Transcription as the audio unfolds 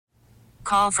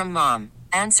call from mom.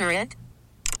 Answer it.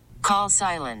 Call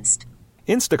silenced.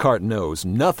 Instacart knows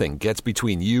nothing gets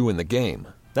between you and the game.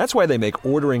 That's why they make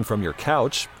ordering from your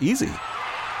couch easy.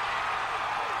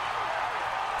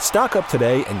 Stock up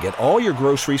today and get all your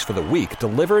groceries for the week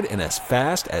delivered in as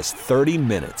fast as 30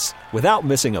 minutes without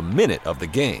missing a minute of the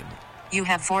game. You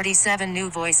have 47 new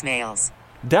voicemails.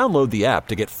 Download the app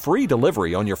to get free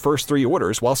delivery on your first 3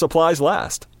 orders while supplies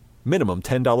last. Minimum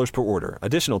 $10 per order.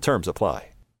 Additional terms apply.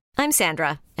 I'm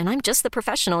Sandra, and I'm just the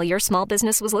professional your small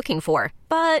business was looking for.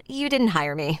 But you didn't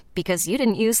hire me because you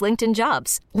didn't use LinkedIn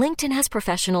Jobs. LinkedIn has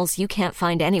professionals you can't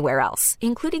find anywhere else,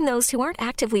 including those who aren't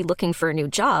actively looking for a new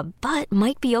job, but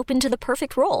might be open to the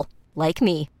perfect role, like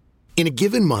me. In a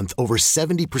given month, over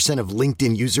 70% of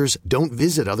LinkedIn users don't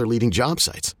visit other leading job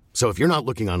sites. So if you're not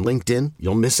looking on LinkedIn,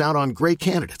 you'll miss out on great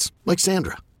candidates like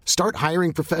Sandra. Start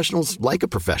hiring professionals like a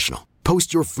professional.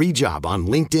 Post your free job on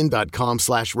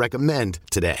linkedin.com/recommend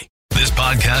today. This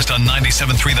podcast on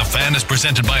 97.3 The Fan is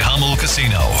presented by Hummel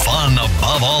Casino. Fun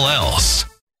above all else.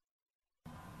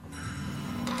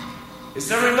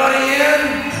 Is everybody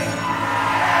in?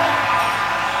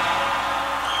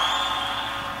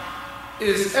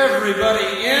 Is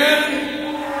everybody in?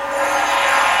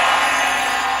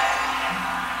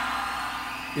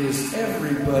 Is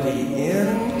everybody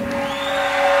in?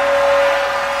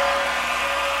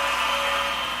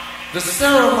 The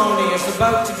ceremony is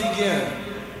about to begin.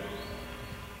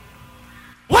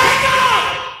 Wake up!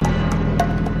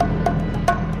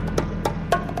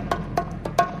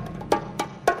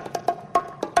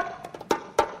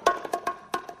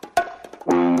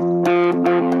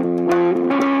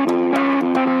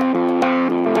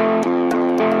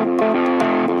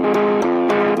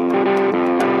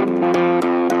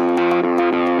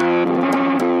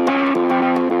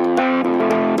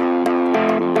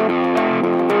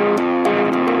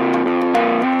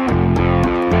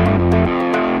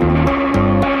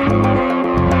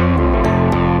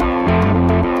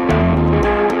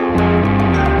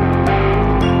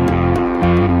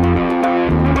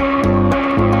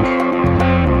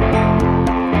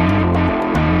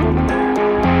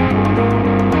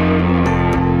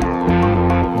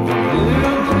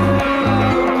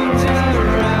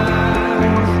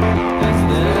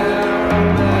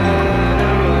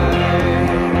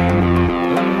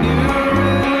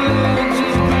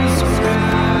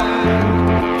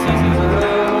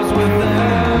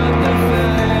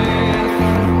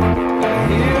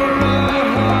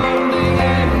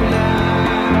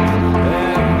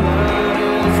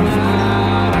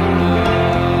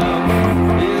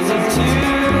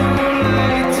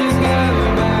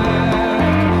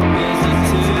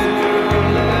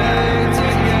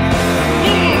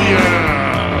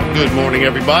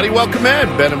 Everybody, welcome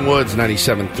in. Ben and Woods,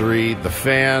 97.3, The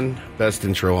Fan, best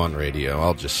intro on radio.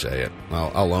 I'll just say it.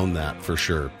 I'll own that for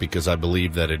sure because I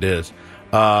believe that it is.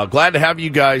 Glad to have you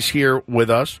guys here with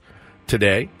us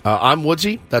today. I'm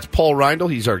Woodsy. That's Paul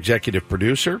Reindl. He's our executive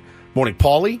producer. Morning,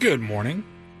 Paulie. Good morning.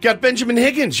 Got Benjamin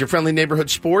Higgins, your friendly neighborhood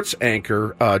sports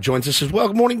anchor, joins us as well.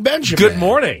 Good morning, Benjamin. Good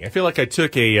morning. I feel like I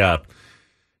took a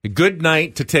good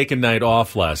night to take a night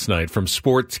off last night from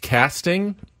sports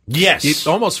casting. Yes. It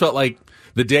almost felt like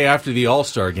the day after the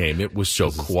All-Star game. It was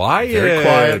so quiet. Very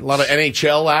quiet. A lot of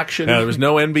NHL action. There was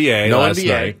no NBA last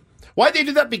night. Why'd they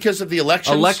do that? Because of the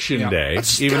elections? Election day.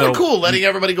 That's kind of cool, letting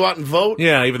everybody go out and vote.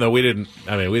 Yeah, even though we didn't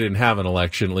have an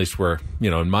election, at least we're,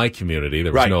 in my community,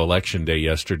 there was no election day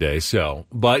yesterday. So,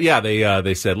 but yeah,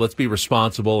 they said, let's be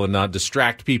responsible and not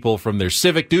distract people from their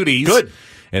civic duties. Good.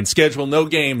 And schedule no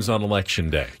games on Election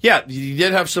Day. Yeah, you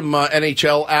did have some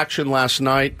NHL action last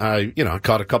night. I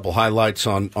caught a couple highlights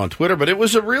on Twitter, but it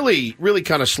was a really, really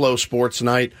kind of slow sports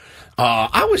night.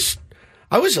 I was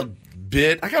a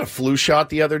bit. I got a flu shot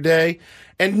the other day,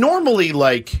 and normally,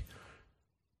 I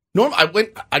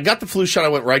got the flu shot. I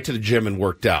went right to the gym and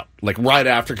worked out, right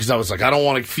after, because I was like, I don't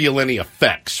want to feel any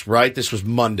effects. Right, this was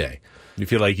Monday. You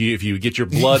feel like if you get your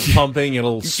blood pumping,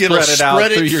 it'll spread it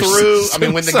out through your I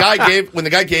mean, when the guy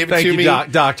gave it to me,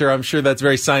 doctor, I'm sure that's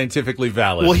very scientifically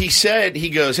valid. Well, he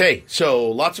goes, hey, so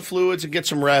lots of fluids and get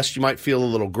some rest. You might feel a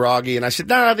little groggy, and I said,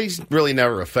 nah, these really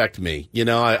never affect me.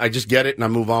 I just get it and I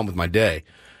move on with my day.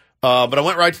 But I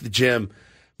went right to the gym.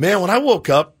 Man, when I woke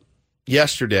up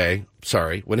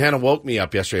when Hannah woke me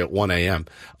up yesterday at 1 a.m.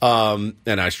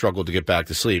 And I struggled to get back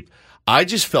to sleep, I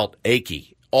just felt achy.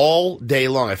 All day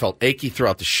long. I felt achy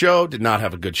throughout the show, did not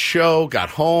have a good show, got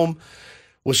home,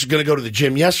 was going to go to the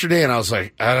gym yesterday, and I was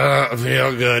like, I don't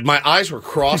feel good. My eyes were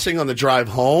crossing on the drive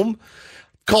home.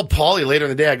 Called Paulie later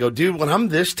in the day. I go, dude, when I'm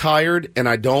this tired and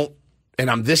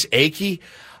I'm this achy,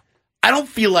 I don't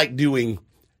feel like doing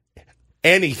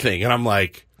anything. And I'm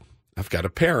like, I've got to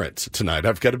parent tonight.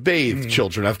 I've got to bathe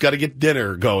children. I've got to get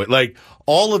dinner going. Like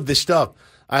all of this stuff,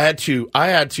 I had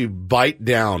to bite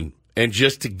down, and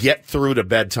just to get through to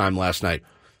bedtime last night.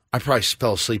 I probably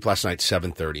fell asleep last night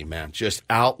 7:30, man. Just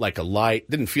out like a light.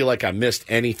 Didn't feel like I missed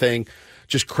anything.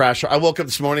 Just crashed. I woke up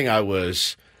this morning. I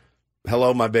was,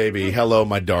 hello, my baby. Hello,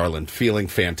 my darling. Feeling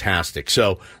fantastic.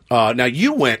 So now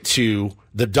you went to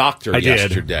the doctor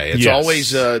yesterday. It's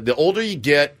always, the older you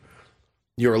get,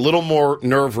 you're a little more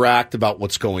nerve-wracked about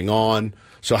what's going on.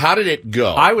 So how did it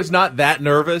go? I was not that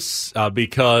nervous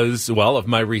because, of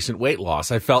my recent weight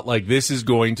loss. I felt like this is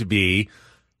going to be,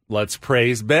 let's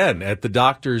praise Ben, at the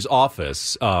doctor's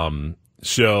office. I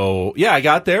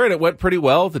got there, and it went pretty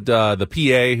well. The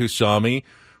PA who saw me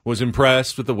was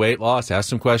impressed with the weight loss, asked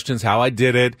some questions, how I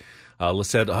did it.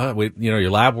 Said, your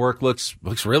lab work looks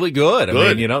really good.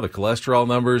 I mean, the cholesterol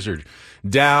numbers are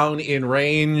down in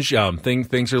range.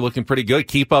 Things are looking pretty good.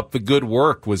 Keep up the good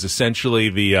work was essentially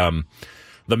the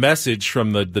message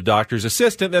from the doctor's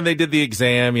assistant. Then they did the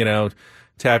exam,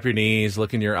 tap your knees,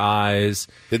 look in your eyes.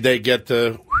 Did they get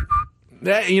the...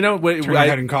 Turn your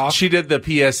head and cough? She did the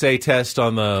PSA test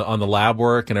on the lab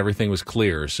work, and everything was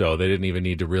clear. So they didn't even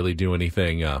need to really do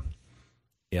anything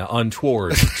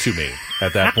untoward to me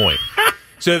at that point.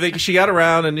 So she got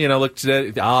around and, looked at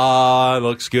it.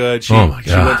 Looks good. She went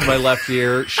to my left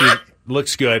ear. She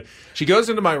looks good. She goes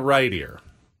into my right ear,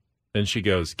 and she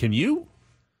goes, Can you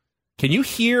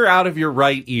hear out of your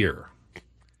right ear?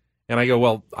 And I go,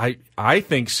 well, I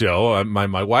think so.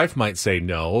 My wife might say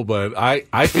no, but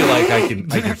I feel like I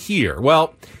can hear.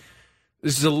 Well,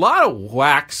 there's a lot of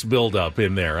wax buildup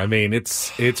in there. I mean,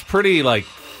 it's pretty like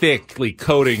thickly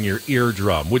coating your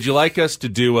eardrum. Would you like us to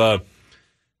do I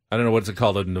don't know what's it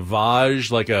called, a navage,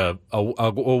 like a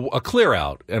clear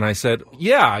out? And I said,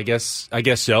 yeah, I guess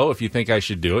so. If you think I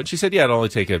should do it, she said, yeah, it'll only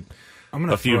take a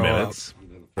few minutes.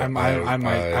 I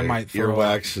might throw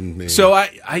earwax and maybe. So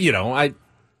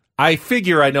I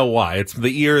figure I know why. It's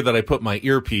the ear that I put my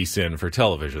earpiece in for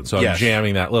television. So I'm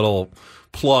jamming that little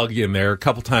plug in there a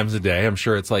couple times a day. I'm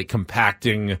sure it's like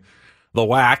compacting the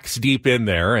wax deep in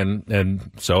there.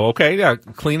 And so,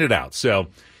 clean it out. So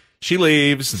she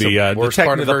leaves. The worst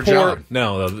part of her job.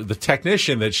 No, the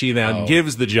technician that she then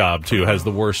gives the job to has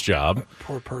the worst job.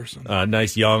 Poor person.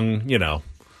 Nice young,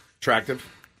 Attractive.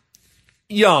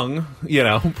 Young,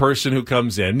 person who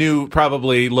comes in, new,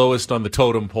 probably lowest on the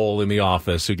totem pole in the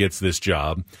office who gets this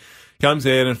job, comes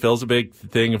in and fills a big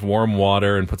thing of warm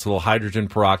water and puts a little hydrogen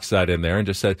peroxide in there and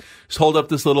just said, just hold up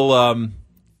this little,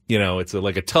 it's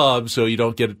like a tub so you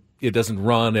don't get it doesn't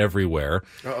run everywhere.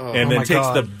 And then takes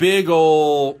the big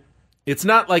old, it's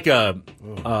not like a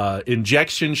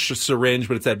injection syringe,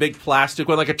 but it's that big plastic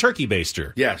one, like a turkey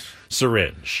baster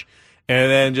syringe. And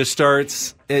then just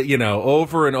starts,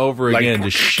 over and over again,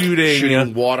 just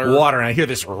shooting water. And I hear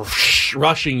this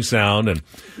rushing sound, and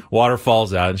water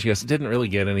falls out. And she goes, didn't really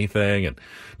get anything. And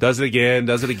does it again.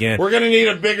 We're going to need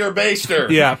a bigger baster.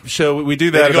 Yeah, so we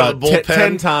do that about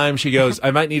 10 times. She goes,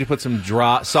 I might need to put some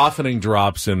softening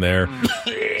drops in there.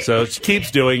 So she keeps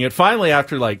doing it. Finally,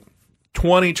 after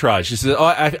 20 tries. She says,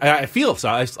 I feel so.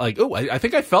 I was like, I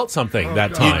think I felt something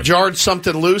that time. You jarred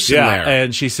something loose in there.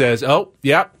 And she says,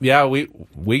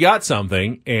 we got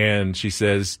something. And she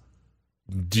says,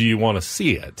 do you want to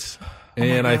see it?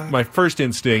 And my first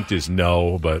instinct is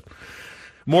no, but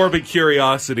morbid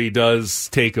curiosity does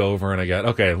take over. And I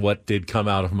got, what did come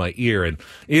out of my ear? And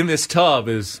in this tub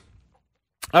is,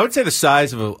 I would say, the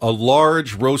size of a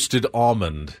large roasted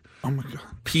almond. Oh, my God.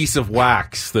 Piece of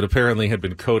wax that apparently had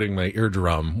been coating my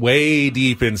eardrum way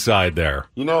deep inside there.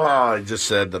 You know how I just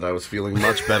said that I was feeling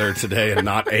much better today and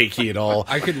not achy at all?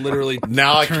 I could literally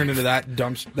turn into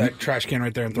that trash can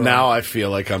right there and throw it. Now I feel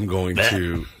like I'm going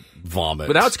to vomit.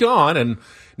 But now it's gone, and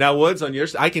now, Woods, on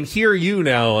yours, I can hear you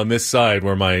now on this side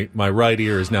where my right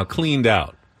ear is now cleaned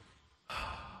out.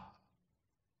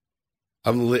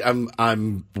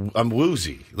 I'm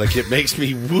woozy. Like, it makes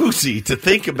me woozy to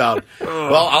think about.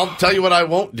 Well, I'll tell you what I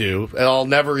won't do. I'll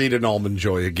never eat an Almond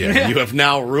Joy again. You have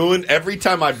now ruined. Every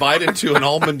time I bite into an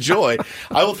Almond Joy,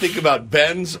 I will think about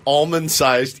Ben's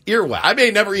almond-sized earwax. I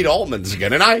may never eat almonds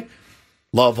again, and I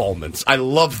love almonds. I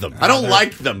love them. I don't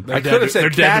like them. I could have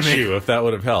said cashew if that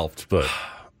would have helped, but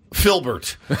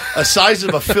filbert, a size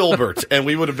of a filbert, and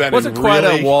we would have been. It wasn't quite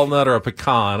a walnut or a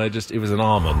pecan. It was an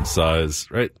almond size,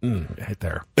 right? Right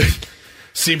there.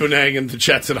 Sibunang and the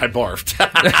Chets and I barfed.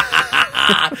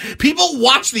 People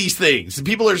watch these things.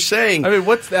 People are saying, I mean,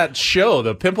 what's that show?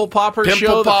 The Pimple Popper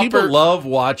show? The people love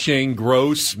watching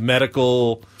gross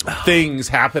medical things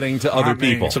happening to other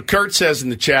people. So Kurt says in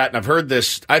the chat, and I've heard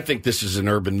this, I think this is an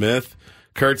urban myth.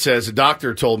 Kurt says, a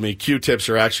doctor told me Q-tips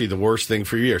are actually the worst thing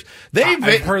for your ears.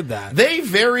 I've heard that. They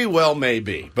very well may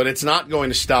be, but it's not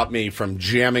going to stop me from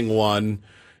jamming one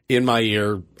in my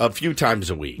ear a few times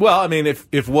a week. Well, I mean,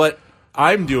 if what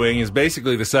I'm doing is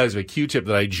basically the size of a Q-tip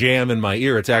that I jam in my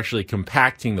ear, it's actually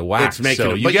compacting the wax. It's making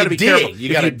so it, you but got to you be dig. careful. You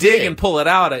if got to you dig and pull it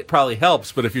out, it probably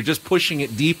helps. But if you're just pushing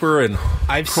it deeper and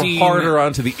harder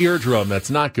onto the eardrum, that's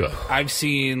not good. I've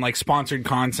seen like sponsored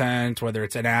content, whether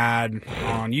it's an ad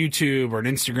on YouTube or an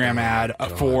Instagram ad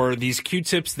for these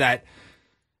Q-tips that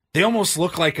they almost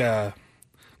look like a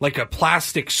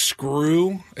plastic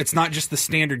screw. It's not just the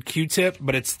standard Q-tip,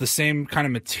 but it's the same kind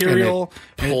of material.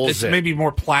 It's maybe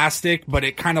more plastic, but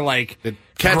it kind of like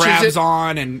grabs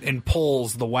on and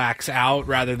pulls the wax out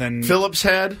rather than Phillips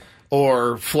head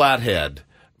or flathead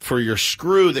for your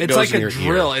screw that goes in your ear. It's like a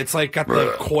drill. It's like got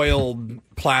the coiled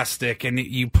plastic, and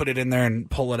you put it in there and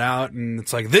pull it out, and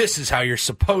it's like, this is how you're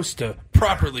supposed to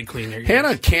properly clean your ears.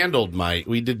 Hannah candled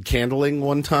we did candling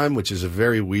one time, which is a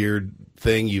very weird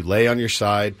thing. You lay on your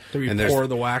side and pour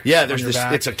the wax. Yeah, there's this.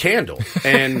 Back. It's a candle,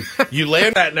 and you lay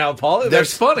on that now, Paul.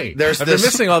 That's funny. I've been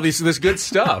missing all this good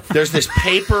stuff. There's this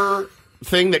paper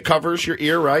thing that covers your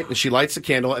ear, right? And she lights the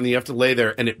candle, and then you have to lay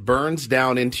there, and it burns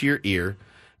down into your ear,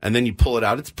 and then you pull it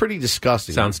out. It's pretty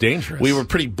disgusting. Sounds dangerous. We were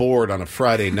pretty bored on a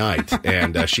Friday night,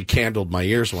 and she candled my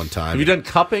ears one time. Have you done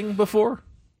cupping before?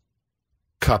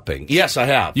 Cupping. Yes, I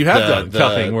have. You have done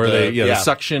cupping where the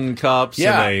suction cups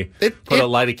and they put a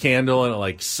lighted candle and it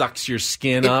like sucks your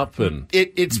skin up and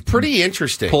it's pretty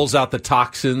interesting. Pulls out the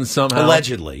toxins somehow.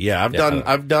 Allegedly, yeah.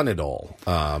 I've done it all.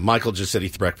 Michael just said he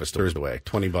breakfast Thursday away.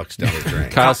 $20 down the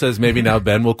drain. Kyle says maybe now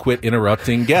Ben will quit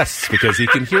interrupting guests because he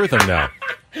can hear them now.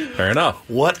 Fair enough.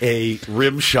 What a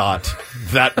rim shot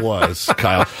that was,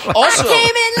 Kyle. Also,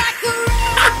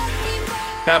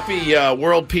 happy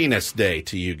World Penis Day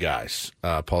to you guys.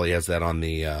 Paulie has that on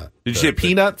the... Did you say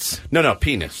peanuts? No,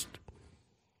 pianist.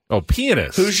 Oh,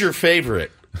 pianist. Who's your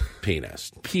favorite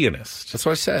pianist? Pianist. That's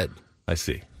what I said. I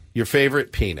see. Your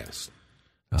favorite pianist?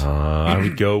 I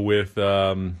would go with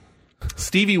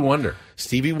Stevie Wonder.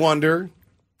 Stevie Wonder,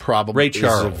 probably. Ray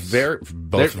Charles. Very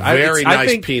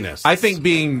nice pianist. I think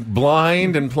being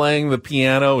blind and playing the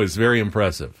piano is very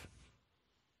impressive.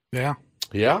 Yeah.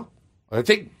 Yeah? I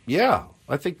think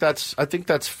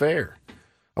that's fair.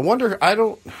 I wonder,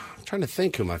 I'm trying to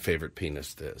think who my favorite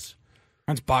pianist is.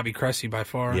 That's Bobby Cressy by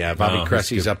far. Yeah, Bobby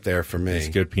Cressy's up there for me. He's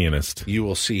a good pianist. You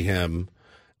will see him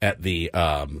at the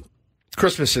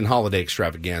Christmas and Holiday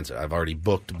Extravaganza. I've already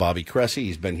booked Bobby Cressy.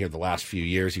 He's been here the last few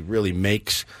years. He really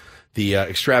makes the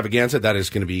extravaganza. That is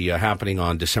going to be happening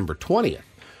on December 20th.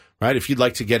 Right, if you'd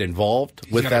like to get involved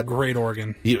with that, a great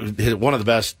organ, one of the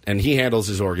best, and he handles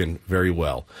his organ very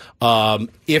well.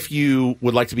 If you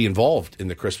would like to be involved in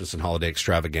the Christmas and Holiday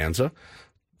Extravaganza,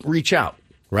 reach out.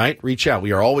 Right, reach out.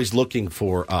 We are always looking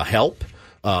for help,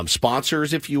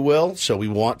 sponsors, if you will. So we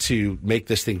want to make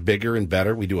this thing bigger and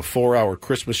better. We do a 4-hour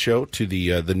Christmas show to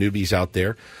the newbies out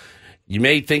there. You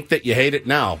may think that you hate it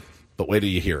now, but wait till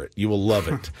you hear it. You will love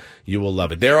it. You will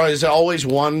love it. There is always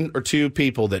one or two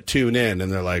people that tune in,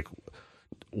 and they're like,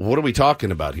 what are we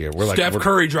talking about here? We're Steph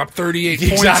Curry dropped 38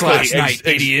 points last night,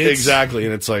 idiots. Exactly.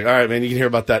 And it's like, all right, man, you can hear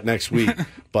about that next week.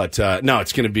 But no,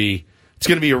 it's going to be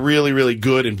a really, really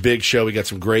good and big show. We got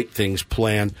some great things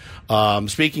planned.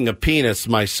 Speaking of pianists,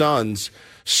 my sons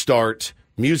start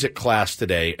music class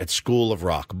today at School of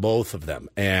Rock, both of them.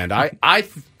 And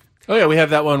Oh, yeah, we have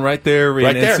that one right there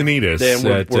in Encinitas,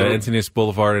 at Encinitas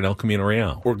Boulevard in El Camino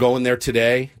Real. We're going there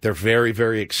today. They're very,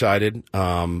 very excited.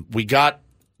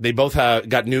 They both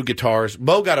got new guitars.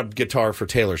 Bo got a guitar for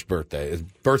Taylor's birthday. His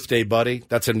birthday buddy.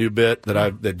 That's a new bit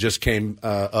that just came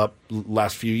up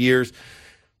last few years.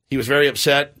 He was very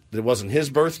upset that it wasn't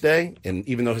his birthday, and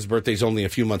even though his birthday's only a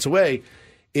few months away,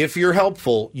 if you're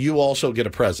helpful, you also get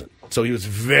a present. So he was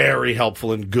very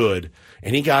helpful and good.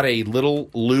 And he got a little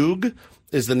Lug,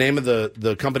 is the name of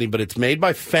the company, but it's made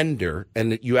by Fender,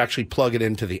 and you actually plug it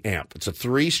into the amp. It's a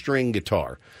 3-string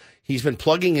guitar. He's been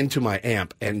plugging into my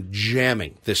amp and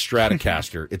jamming this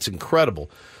Stratocaster. It's incredible.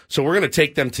 So we're going to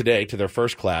take them today to their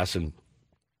first class. And,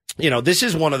 this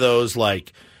is one of those,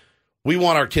 like, we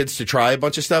want our kids to try a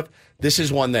bunch of stuff. This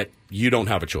is one that you don't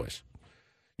have a choice.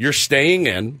 You're staying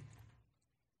in,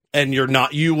 and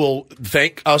you will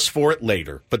thank us for it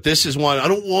later. But this is one, I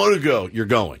don't want to go. You're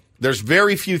going. There's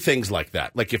very few things like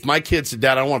that. Like if my kid said,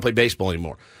 Dad, I don't want to play baseball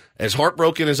anymore. As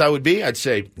heartbroken as I would be, I'd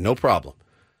say, no problem.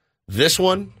 This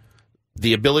one,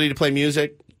 the ability to play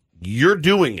music, you're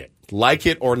doing it, like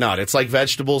it or not. It's like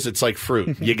vegetables. It's like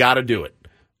fruit. You got to do it.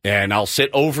 And I'll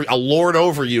lord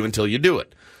over you until you do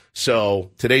it. So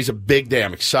today's a big day.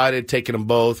 I'm excited, taking them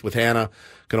both with Hannah.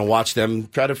 Going to watch them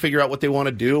try to figure out what they want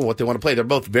to do and what they want to play. They're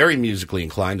both very musically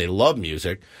inclined. They love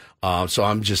music. So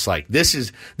I'm just like, this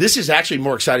is actually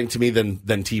more exciting to me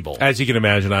than T-Ball. As you can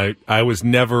imagine, I was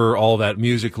never all that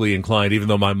musically inclined, even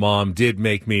though my mom did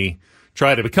make me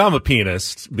try to become a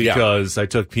pianist because I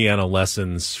took piano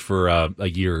lessons for a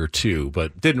year or two,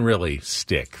 but didn't really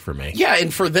stick for me. Yeah,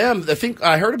 and for them, the thing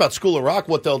I heard about School of Rock,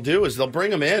 what they'll do is they'll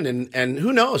bring them in, and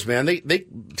who knows, man?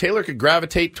 Taylor could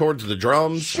gravitate towards the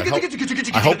drums. I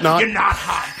hope not. You're not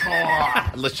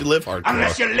hardcore. Unless you live hardcore.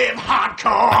 Unless you live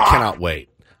hardcore.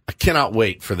 I cannot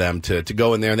wait for them to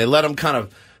go in there, and they let them kind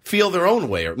of feel their own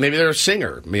way, or maybe they're a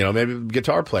singer, maybe a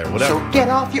guitar player, whatever. So get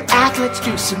off your ass, let's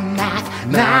do some math.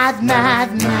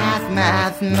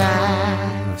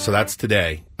 So that's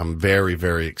today. I'm very,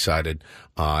 very excited.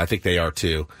 I think they are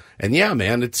too. And yeah,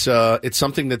 man, it's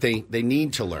something that they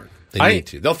need to learn. They need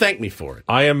to. They'll thank me for it.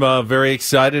 I am very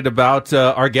excited about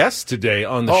our guests today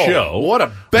on the show. What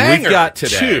a banger! We've got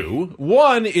today. two.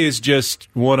 One is just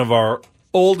one of our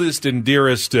oldest and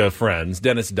dearest friends,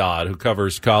 Dennis Dodd, who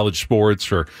covers college sports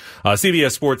for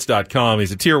CBSSports.com.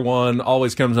 He's a Tier 1,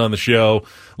 always comes on the show.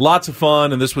 Lots of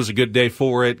fun, and this was a good day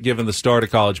for it, given the start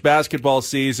of college basketball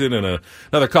season and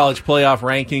another college playoff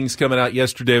rankings coming out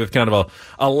yesterday with kind of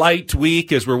a light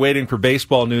week as we're waiting for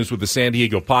baseball news with the San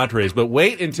Diego Padres. But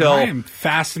wait until... I am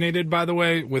fascinated, by the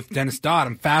way, with Dennis Dodd.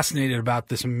 I'm fascinated about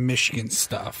this Michigan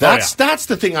stuff. That's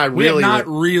the thing I really... We have not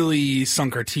really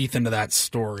sunk our teeth into that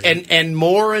story. And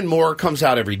more comes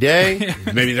out every day.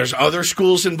 Maybe there's other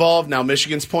schools involved. Now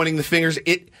Michigan's pointing the fingers.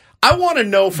 I want to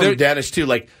know from Dennis, too,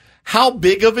 like, how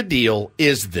big of a deal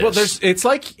is this? Well, it's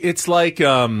like like the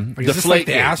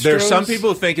Astros? There's some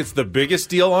people who think it's the biggest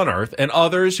deal on earth, and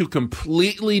others who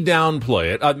completely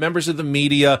downplay it. Members of the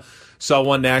media saw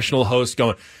one national host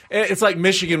going, it's like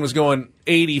Michigan was going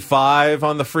 85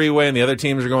 on the freeway, and the other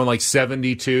teams are going like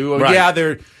 72. Right.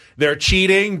 Yeah, they're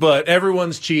cheating, but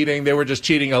everyone's cheating. They were just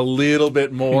cheating a little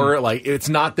bit more. Like, it's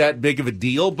not that big of a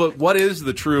deal. But what is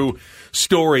the true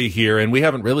story here? And we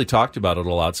haven't really talked about it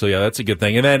a lot. So, yeah, that's a good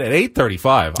thing. And then at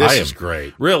 8:35, this is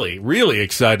great. Really, really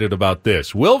excited about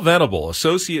this. Will Venable,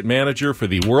 associate manager for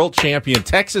the world champion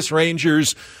Texas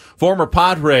Rangers, former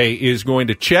Padre, is going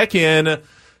to check in,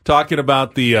 talking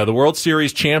about the World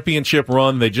Series championship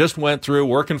run they just went through,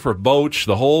 working for Boch,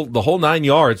 the whole 9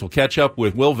 yards. We'll catch up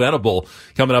with Will Venable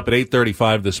coming up at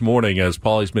 8:35 this morning, as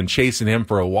Paulie's been chasing him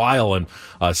for a while, and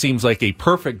seems like a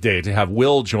perfect day to have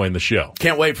Will join the show.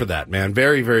 Can't wait for that, man.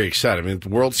 Very, very excited. I mean, the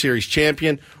World Series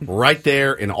champion right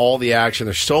there in all the action.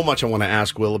 There's so much I want to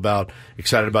ask Will about.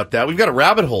 Excited about that. We've got a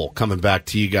rabbit hole coming back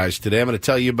to you guys today. I'm going to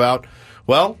tell you about,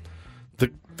 well,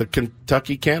 the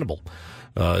Kentucky Cannibal.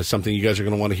 Something you guys are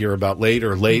going to want to hear about late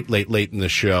in the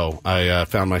show. I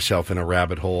found myself in a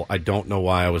rabbit hole. I don't know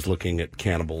why I was looking at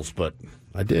cannibals, but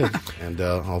I did, and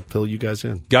I'll fill you guys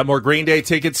in. Got more Green Day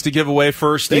tickets to give away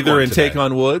first, either in Take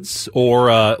on Woods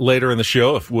or later in the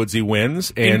show if Woodsy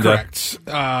wins. And, incorrect.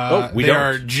 They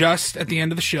are just at the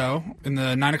end of the show in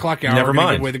the 9 o'clock hour. Never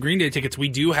mind. Give away the Green Day tickets. We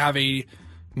do have a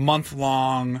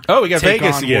month-long. Oh, we got Take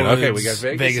Vegas on again. Woods, Okay, we got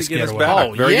Vegas again. getaway.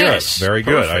 Oh, very yes. good. Very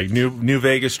good. Perfect. New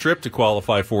Vegas trip to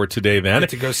qualify for today, then.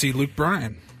 To go see Luke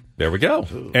Bryan. There we go.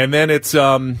 And then it's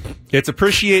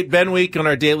Appreciate Ben Week on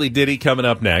our Daily Ditty coming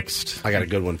up next. I got a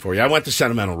good one for you. I went the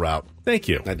sentimental route. Thank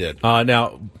you. I did.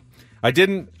 Now, I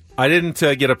didn't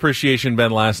get Appreciation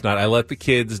Ben last night. I let the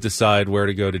kids decide where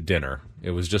to go to dinner.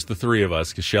 It was just the three of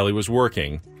us because Shelly was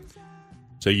working.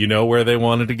 So you know where they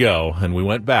wanted to go, and we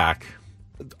went back.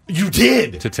 You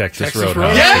did? To Texas Roadhouse.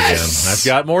 Roadhouse Yes! again. I've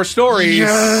got more stories.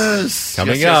 Yes!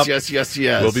 Coming up. Yes.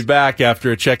 We'll be back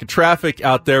after a check of traffic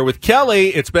out there with Kelly.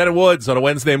 It's Ben and Woods on a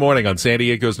Wednesday morning on San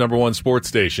Diego's #1 sports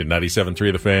station,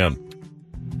 97.3 The Fan.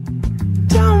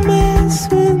 Don't mess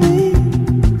with me.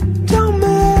 Don't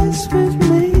mess with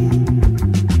me.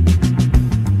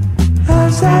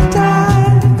 As I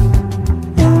die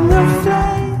in the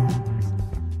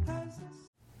flames.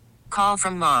 Call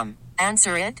from mom.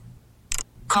 Answer it.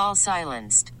 Call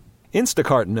silenced.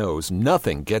 Instacart knows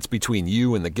nothing gets between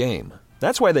you and the game.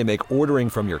 That's why they make ordering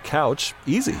from your couch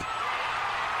easy.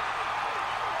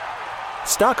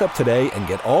 Stock up today and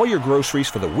get all your groceries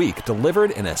for the week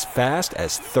delivered in as fast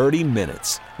as 30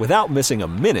 minutes without missing a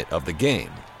minute of the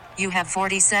game. You have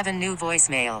 47 new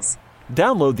voicemails.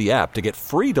 Download the app to get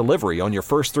free delivery on your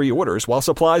first 3 orders while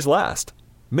supplies last.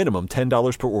 Minimum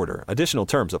 $10 per order. Additional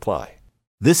terms apply.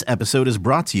 This episode is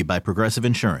brought to you by Progressive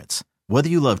Insurance. Whether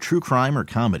you love true crime or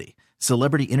comedy,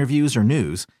 celebrity interviews or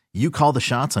news, you call the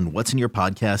shots on what's in your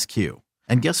podcast queue.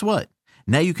 And guess what?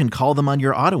 Now you can call them on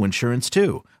your auto insurance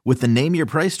too with the Name Your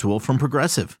Price tool from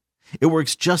Progressive. It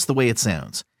works just the way it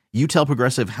sounds. You tell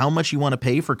Progressive how much you want to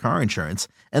pay for car insurance,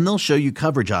 and they'll show you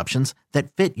coverage options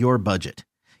that fit your budget.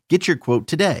 Get your quote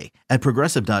today at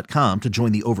Progressive.com to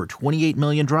join the over 28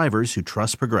 million drivers who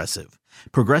trust Progressive.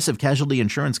 Progressive Casualty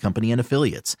Insurance Company and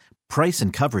Affiliates. Price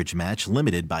and coverage match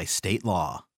limited by state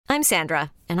law. I'm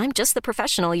Sandra, and I'm just the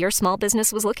professional your small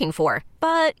business was looking for.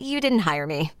 But you didn't hire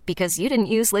me because you didn't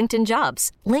use LinkedIn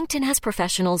Jobs. LinkedIn has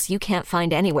professionals you can't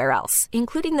find anywhere else,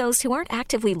 including those who aren't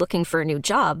actively looking for a new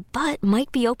job, but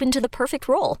might be open to the perfect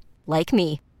role, like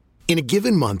me. In a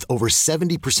given month, over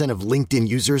 70% of LinkedIn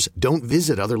users don't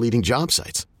visit other leading job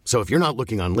sites. So if you're not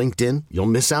looking on LinkedIn, you'll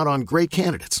miss out on great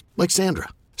candidates like Sandra.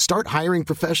 Start hiring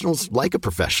professionals like a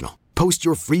professional. Post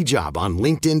your free job on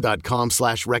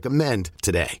linkedin.com/recommend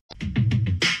today.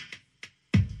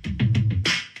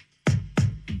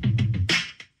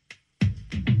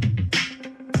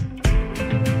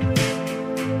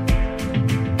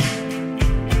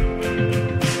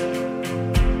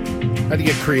 Had to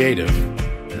get creative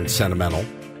and sentimental.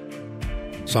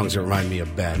 Songs that remind me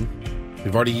of Ben.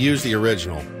 We've already used the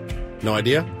original. No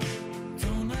idea?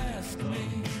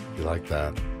 You like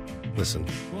that? Listen.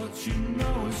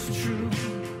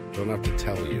 Don't have to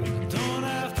tell you.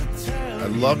 I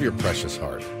love your precious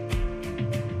heart.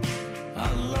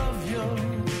 I love your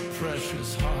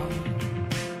precious heart.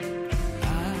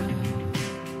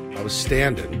 I was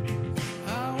standing.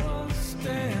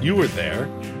 You were there.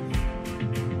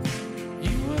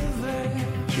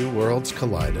 Two worlds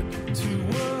collided. Two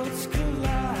worlds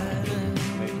collided.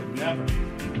 They could never.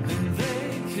 And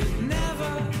they could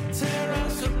never tear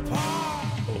us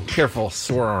apart. Careful,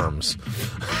 sore arms.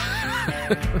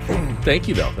 Thank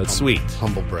you, though. That's sweet.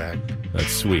 Humble brag.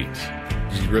 That's sweet.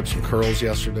 Did you rip some curls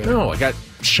yesterday? No, I got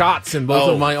shots in both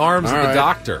of my arms at the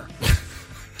doctor.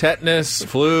 Tetanus,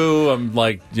 flu. I'm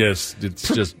like, it's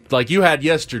just like you had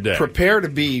yesterday. Prepare to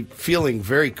be feeling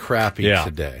very crappy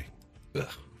today. Ugh.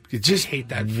 You just hate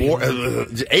that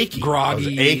feeling. Achy.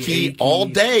 Groggy. Achy all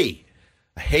day.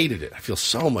 I hated it. I feel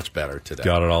so much better today.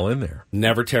 Got it all in there.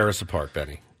 Never tear us apart,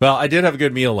 Benny. Well, I did have a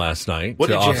good meal last night What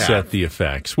to did you offset have? the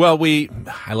effects. Well,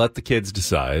 I let the kids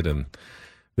decide, and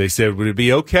they said, would it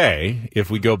be okay if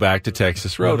we go back to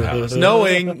Texas Roadhouse?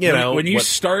 Knowing, when you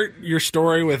start your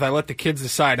story with "I let the kids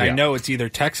decide," I know it's either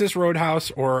Texas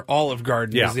Roadhouse or Olive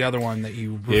Garden is the other one that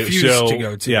you refused to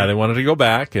go to. Yeah, they wanted to go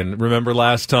back, and remember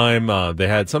last time they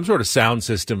had some sort of sound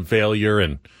system failure,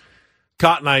 and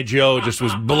Cotton Eye Joe just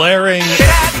was blaring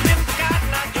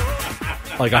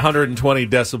like 120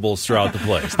 decibels throughout the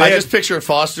place. I just picture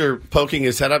Foster poking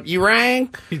his head up. You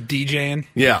rang? He's DJing.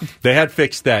 Yeah. They had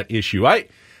fixed that issue. I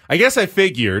guess I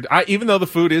figured, even though the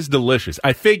food is delicious,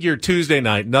 I figured Tuesday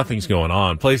night, nothing's going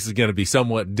on. Place is going to be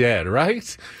somewhat dead,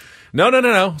 right?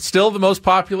 No. Still the most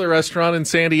popular restaurant in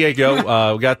San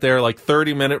Diego. We got there like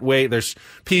 30-minute wait. There's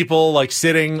people like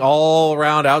sitting all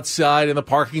around outside in the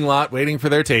parking lot waiting for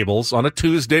their tables on a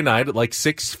Tuesday night at like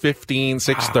 6:15,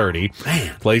 6:30.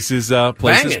 Man. Place is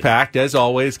packed as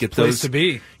always. Get Place those to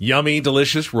be. yummy,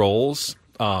 delicious rolls.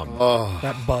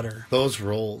 That butter. Those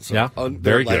rolls. Yeah,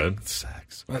 very like good.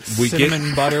 sex. That We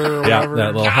cinnamon butter or Yeah, whatever.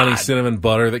 that little honey cinnamon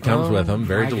butter that comes with them.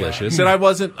 Very delicious. And I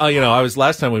wasn't, I was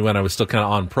last time we went, I was still kind of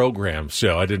on program,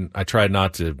 so I tried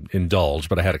not to indulge,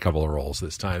 but I had a couple of rolls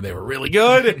this time. They were really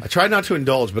good. I tried not to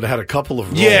indulge, but I had a couple of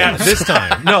rolls. Yeah, this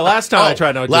time. No, last time I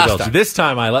tried not to indulge. time. This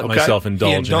time I let myself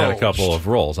indulge and had a indulged. couple of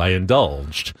rolls. I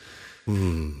indulged.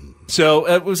 So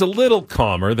it was a little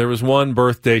calmer. There was one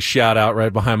birthday shout out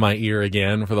right behind my ear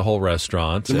again for the whole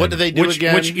restaurant. And what did they do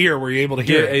again? Which ear were you able to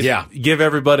hear? Give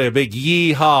everybody a big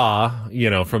yee-haw,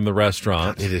 from the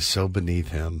restaurant. It is so beneath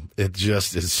him. It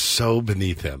just is so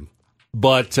beneath him.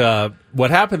 But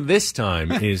what happened this time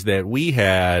is that we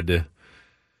had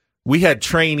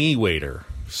trainee waiter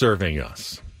serving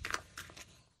us.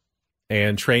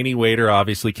 And trainee waiter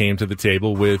obviously came to the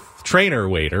table with trainer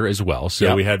waiter as well.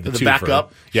 So we had the two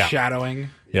backup. Yeah.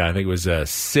 Shadowing. Yeah, I think it was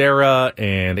Sarah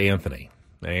and Anthony.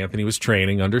 Anthony was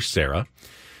training under Sarah.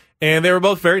 And they were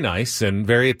both very nice and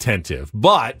very attentive.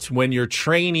 But when you're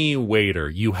trainee waiter,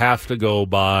 you have to go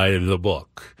by the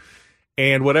book.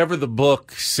 And whatever the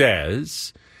book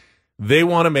says, they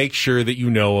want to make sure that you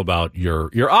know about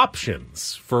your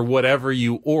options for whatever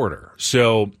you order.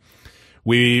 So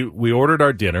we ordered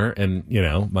our dinner, and,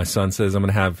 my son says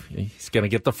he's going to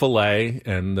get the filet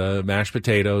and the mashed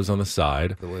potatoes on the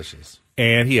side. Delicious.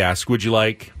 And he asked, would you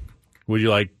like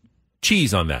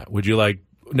cheese on that? Would you like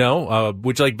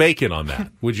bacon on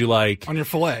that? Would you like On your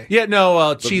filet. Yeah,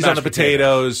 no, cheese on the mashed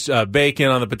potatoes, bacon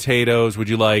on the potatoes. Would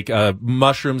you like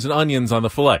mushrooms and onions on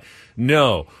the filet?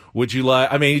 No. Would you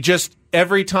like, just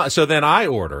every time. So then I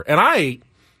order, and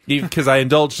because I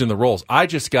indulged in the rolls. I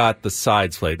just got the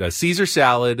sides plate, a Caesar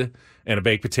salad and a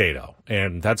baked potato,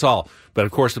 and that's all. But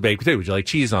of course, the baked potato. Would you like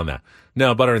cheese on that?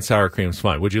 No, butter and sour cream is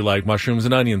fine. Would you like mushrooms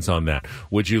and onions on that?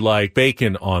 Would you like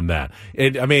bacon on that?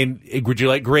 Would you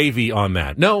like gravy on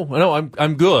that? No,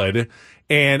 I'm good.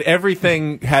 And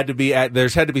everything had to be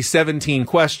there's had to be 17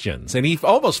 questions, and he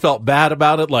almost felt bad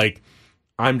about it, like.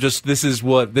 This is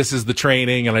the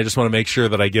training, and I just want to make sure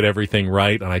that I get everything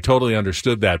right, and I totally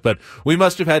understood that. But we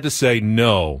must have had to say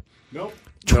no. Nope.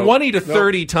 20 to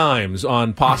 30 times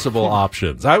on possible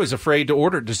options. I was afraid to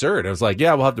order dessert. I was like,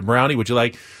 yeah, we'll have the brownie. Would you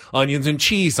like onions and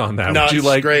cheese on that? Nuts, would you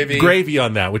like gravy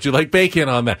on that? Would you like bacon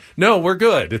on that? No, we're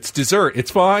good. It's dessert.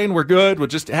 It's fine. We're good. We'll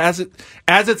just as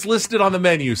it's listed on the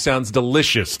menu sounds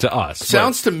delicious to us.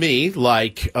 Sounds to me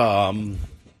like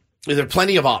there are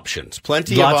plenty of options.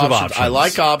 Lots of options. I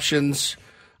like options.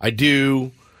 I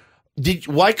do.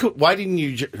 Why didn't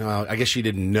you? I guess you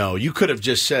didn't know. You could have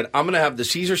just said, "I'm going to have the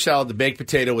Caesar salad, the baked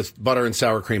potato with butter and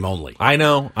sour cream only." I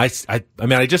know. I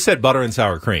just said butter and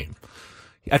sour cream.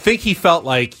 I think he felt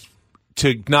like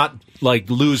to not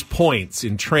lose points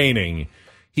in training.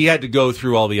 He had to go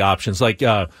through all the options. Like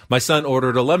my son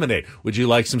ordered a lemonade. Would you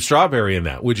like some strawberry in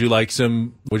that? Would you like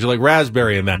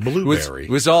raspberry in that? Blueberry. It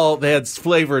was all they had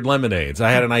flavored lemonades.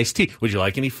 I had an iced tea. Would you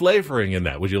like any flavoring in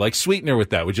that? Would you like sweetener with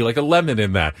that? Would you like a lemon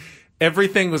in that?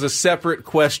 Everything was a separate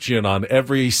question on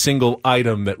every single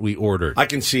item that we ordered. I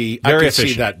can see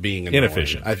that being annoying.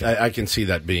 Inefficient. I can see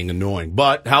that being annoying.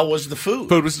 But how was the food?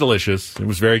 Food was delicious. It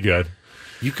was very good.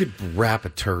 You could wrap a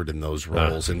turd in those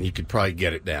rolls, and you could probably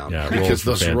get it down. Yeah, because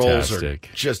those rolls are fantastic.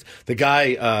 just the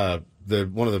guy.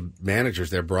 One of the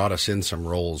managers there brought us in some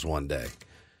rolls one day,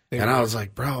 and I was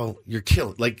like, "Bro, you're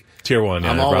killing!" Like tier one.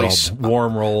 Yeah, I'm always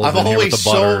warm rolls. I'm in here always with the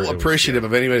butter. so appreciative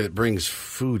of anybody that brings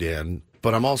food in,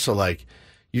 but I'm also like,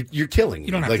 "You're killing me."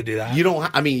 You don't have to do that. You don't.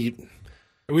 I mean,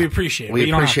 we appreciate it.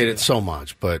 We appreciate it so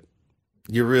much, but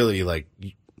you're really like.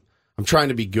 I'm trying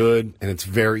to be good,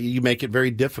 and you make it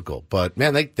very difficult. But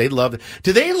man, they love it.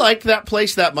 Do they like that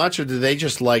place that much, or do they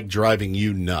just like driving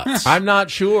you nuts? I'm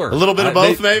not sure. A little bit of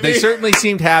both, maybe. They certainly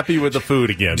seemed happy with the food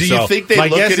again. Do you think they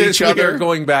look at each other? They're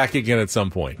going back again at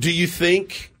some point. Do you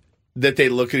think that they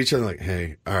look at each other like,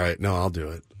 "Hey, all right, no, I'll do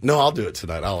it. No, I'll do it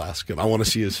tonight. I'll ask him. I want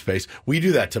to see his face." We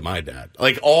do that to my dad,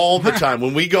 like all the time.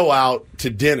 When we go out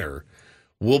to dinner,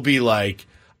 we'll be like.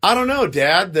 I don't know,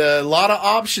 Dad. A lot of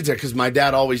options there because my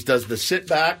dad always does the sit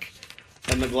back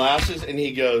and the glasses, and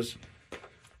he goes,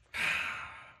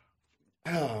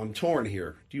 I'm torn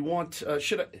here. Do you want?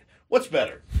 What's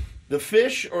better, the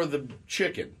fish or the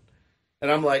chicken?"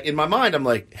 And I'm like, in my mind, I'm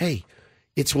like, "Hey,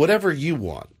 it's whatever you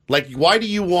want. Like, why do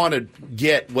you want to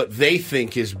get what they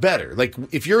think is better? Like,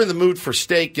 if you're in the mood for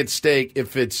steak, get steak.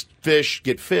 If it's fish,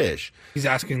 get fish." He's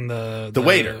asking the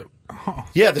waiter. Oh.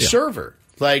 Yeah, the server.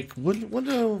 Like, what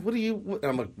do you?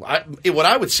 I'm like, what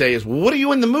I would say is, what are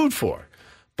you in the mood for?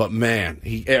 But man,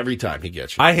 every time he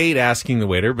gets you. I hate asking the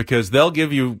waiter because they'll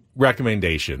give you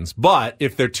recommendations, but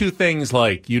if they're two things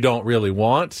like you don't really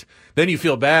want, then you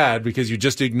feel bad because you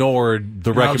just ignored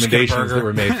the recommendations that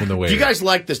were made from the waiter. Do you guys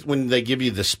like this when they give you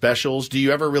the specials? Do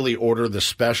you ever really order the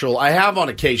special? I have on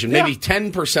occasion. Maybe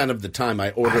 10% of the time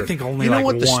I order. I think only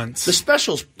once. The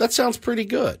specials, that sounds pretty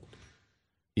good.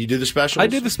 You do the specials? I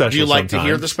do the specials. Do you like sometimes. to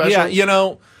hear the specials?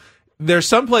 Yeah, there's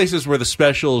some places where the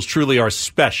specials truly are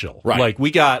special. Right. Like,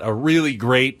 we got a really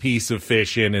great piece of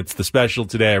fish in. It's the special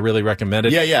today. I really recommend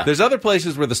it. Yeah. There's other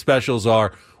places where the specials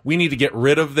are, we need to get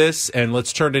rid of this and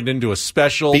let's turn it into a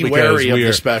special. Be wary of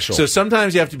the special. So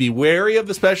sometimes you have to be wary of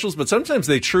the specials, but sometimes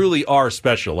they truly are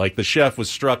special. Like the chef was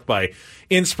struck by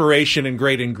inspiration and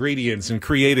great ingredients and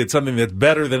created something that's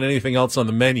better than anything else on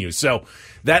the menu. So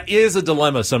that is a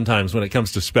dilemma sometimes when it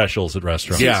comes to specials at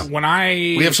restaurants. Yeah.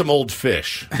 We have some old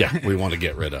fish we want to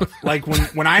get rid of. Like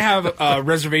when I have a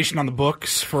reservation on the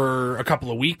books for a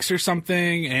couple of weeks or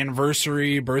something, an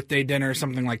anniversary, birthday dinner,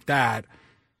 something like that.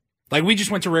 Like, we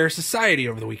just went to Rare Society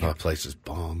over the weekend. That place is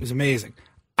bomb. It was amazing.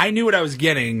 I knew what I was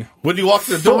getting. When you walked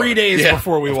through the door? 3 days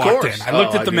before we walked in. I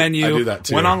looked at the menu, I do that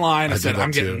too. went online, I said,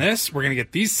 I'm getting this. We're going to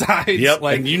get these sides. Yep,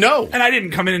 and you know. And I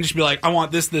didn't come in and just be like, I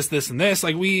want this, this, this, and this.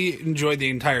 Like, we enjoyed the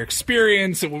entire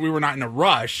experience. We were not in a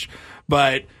rush.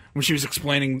 But when she was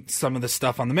explaining some of the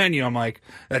stuff on the menu, I'm like,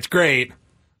 that's great.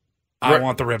 I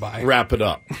want the ribeye. Wrap it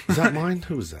up. Is that mine?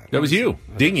 Who was that? That was you.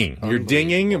 Dinging. You're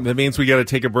dinging. That means we got to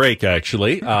take a break,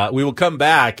 actually. We will come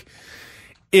back.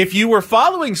 If you were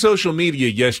following social media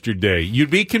yesterday, you'd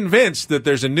be convinced that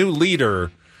there's a new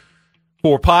leader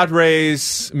for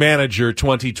Padres manager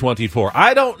 2024.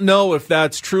 I don't know if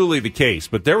that's truly the case,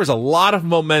 but there was a lot of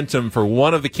momentum for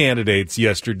one of the candidates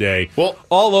yesterday,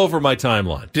 all over my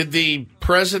timeline. Did the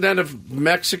president of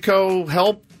Mexico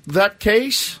help that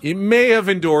case? He may have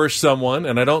endorsed someone,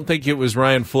 and I don't think it was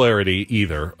Ryan Flaherty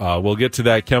either. We'll get to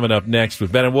that coming up next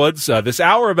with Ben and Woods. This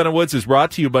hour of Ben and Woods is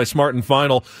brought to you by Smart and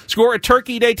Final. Score a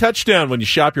Turkey Day touchdown when you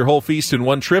shop your whole feast in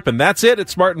one trip, and that's it at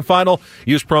Smart and Final.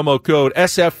 Use promo code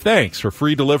SFThanks for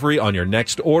free delivery on your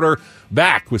next order.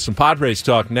 Back with some Padres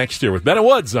talk next year with Ben and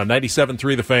Woods on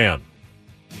 97.3 The Fan.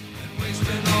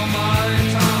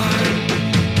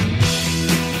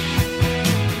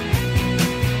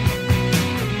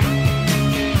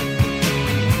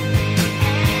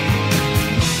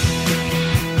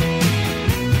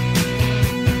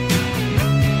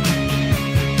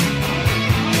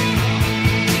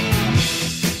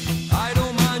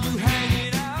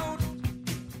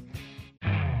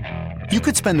 You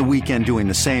could spend the weekend doing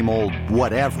the same old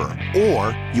whatever,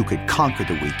 or you could conquer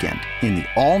the weekend in the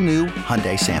all-new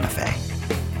Hyundai Santa Fe.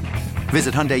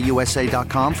 Visit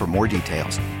HyundaiUSA.com for more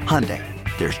details. Hyundai,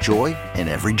 there's joy in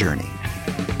every journey.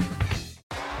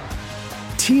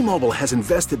 T-Mobile has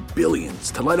invested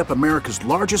billions to light up America's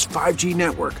largest 5G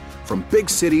network, from big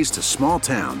cities to small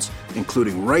towns,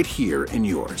 including right here in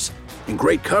yours. And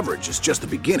great coverage is just the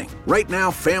beginning. Right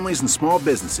now, families and small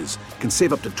businesses can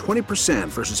save up to 20%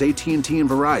 versus AT&T and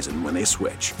Verizon when they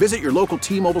switch. Visit your local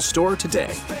T-Mobile store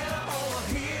today.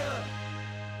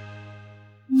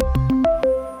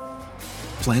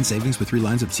 Plan savings with 3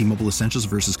 lines of T-Mobile Essentials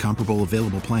versus comparable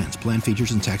available plans. Plan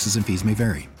features and taxes and fees may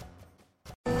vary.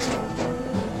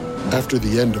 After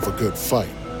the end of a good fight,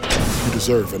 you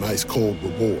deserve an ice-cold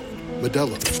reward.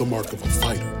 Modelo, the mark of a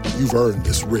fighter. You've earned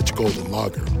this rich golden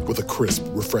lager with a crisp,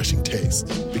 refreshing taste.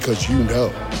 Because you know,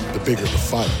 the bigger the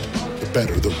fight, the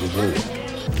better the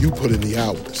reward. You put in the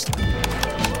hours,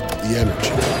 the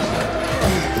energy,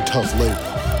 the tough labor.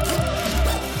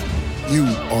 You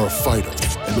are a fighter,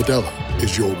 and Modelo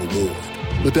is your reward.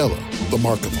 Modelo, the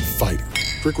mark of a fighter.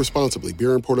 Drink responsibly.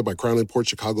 Beer imported by Crown Imports,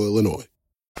 Chicago, Illinois.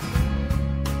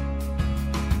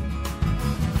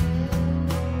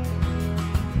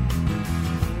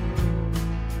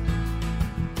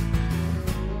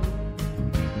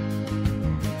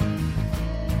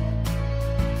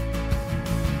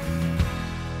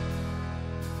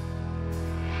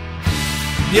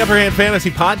 The Upper Hand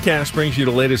Fantasy Podcast brings you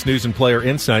the latest news and player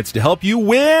insights to help you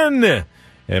win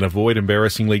and avoid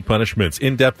embarrassing league punishments.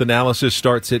 In-depth analysis,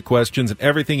 start-sit questions, and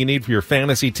everything you need for your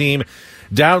fantasy team.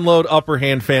 Download Upper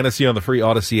Hand Fantasy on the free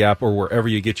Odyssey app or wherever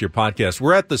you get your podcasts.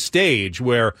 We're at the stage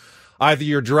where either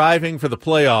you're driving for the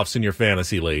playoffs in your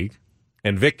fantasy league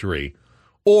and victory,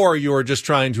 or you're just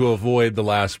trying to avoid the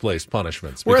last-place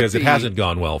punishments because it hasn't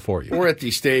gone well for you. We're at the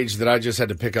stage that I just had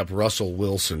to pick up Russell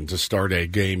Wilson to start a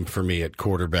game for me at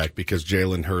quarterback because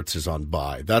Jalen Hurts is on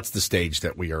bye. That's the stage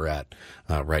that we are at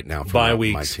right now. Bye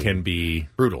weeks can be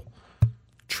brutal,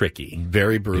 tricky,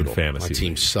 very brutal. In fantasy My team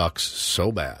leagues. sucks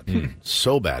so bad,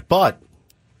 so bad. But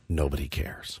nobody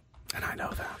cares, and I know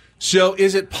that. So,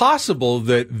 is it possible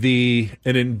that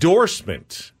an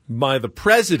endorsement by the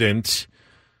president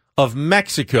of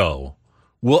Mexico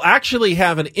will actually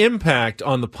have an impact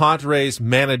on the Padres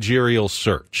managerial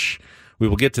search? We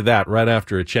will get to that right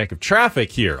after a check of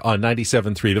traffic here on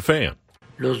 97.3 The Fan.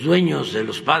 Los dueños de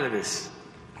los Padres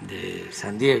de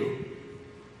San Diego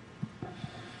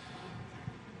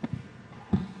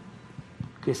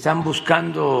que están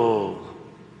buscando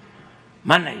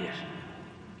manager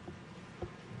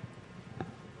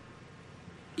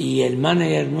y el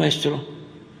manager nuestro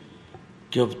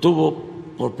que obtuvo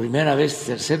por primera vez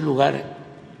tercer lugar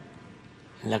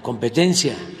en la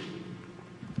competencia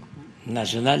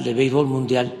nacional de béisbol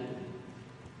mundial,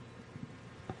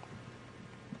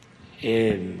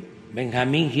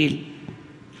 Benjamín Gill,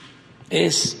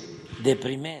 es de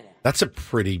primera. That's a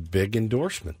pretty big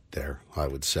endorsement there, I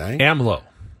would say. AMLO,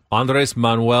 Andrés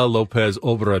Manuel López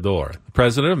Obrador, the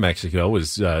president of Mexico,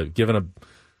 was given a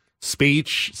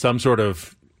speech, some sort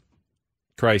of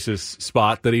crisis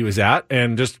spot that he was at,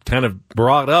 and just kind of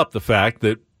brought up the fact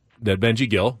that Benji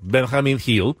Gill, Benjamin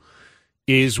Gil,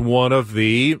 is one of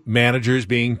the managers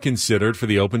being considered for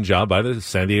the open job by the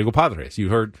San Diego Padres.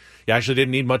 You actually didn't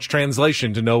need much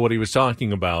translation to know what he was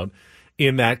talking about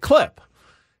in that clip.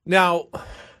 Now,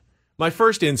 my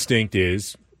first instinct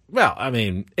is, well, I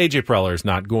mean, A.J. Preller is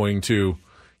not going to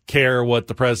care what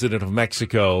the president of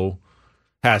Mexico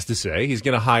has to say. He's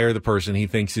going to hire the person he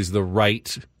thinks is the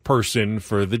right person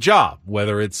for the job,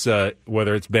 whether it's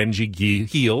Benji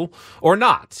Gill or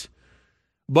not.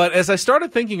 But as I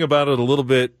started thinking about it a little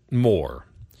bit more,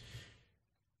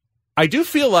 I do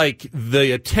feel like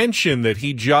the attention that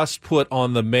he just put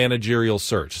on the managerial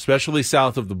search, especially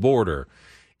south of the border,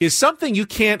 is something you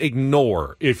can't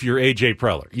ignore if you're A.J.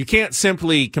 Preller. You can't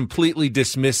simply completely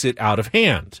dismiss it out of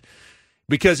hand.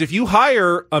 Because if you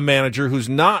hire a manager who's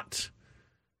not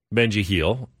Benji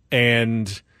Gill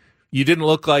and you didn't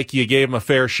look like you gave him a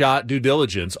fair shot, due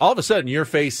diligence, all of a sudden you're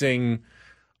facing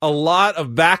a lot of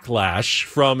backlash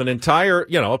from an entire,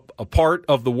 a part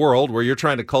of the world where you're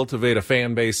trying to cultivate a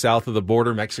fan base south of the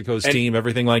border, Mexico's team,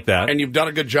 everything like that. And you've done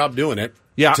a good job doing it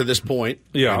to this point.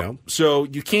 Yeah. So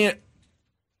you can't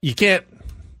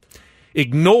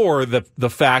ignore the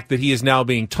fact that he is now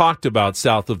being talked about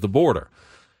south of the border.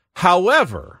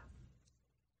 However,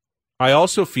 I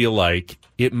also feel like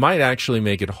it might actually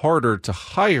make it harder to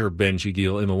hire Benji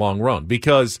Gill in the long run,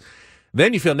 because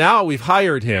then you feel, now we've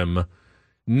hired him.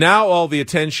 Now all the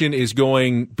attention is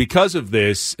going, because of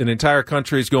this, an entire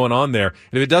country is going on there.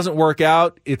 And if it doesn't work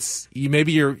out,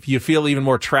 you feel even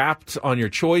more trapped on your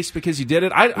choice because you did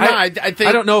it. I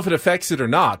don't know if it affects it or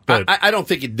not, but I don't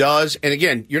think it does. And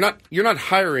again, you're not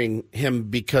hiring him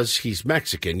because he's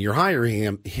Mexican. You're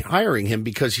hiring him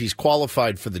because he's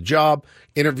qualified for the job,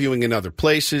 interviewing in other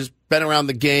places, been around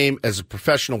the game as a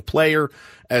professional player,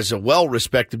 as a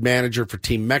well-respected manager for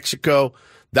Team Mexico.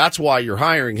 That's why you're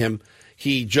hiring him.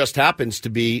 He just happens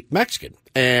to be Mexican.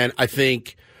 And I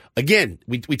think, again,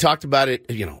 we talked about it,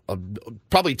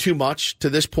 probably too much to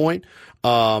this point.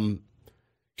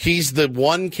 He's the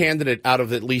one candidate out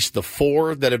of at least the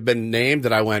four that have been named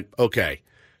that I went, okay,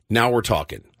 now we're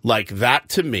talking. Like, that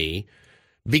to me,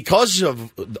 because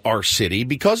of our city,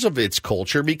 because of its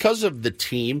culture, because of the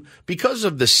team, because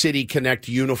of the City Connect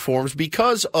uniforms,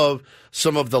 because of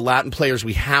some of the Latin players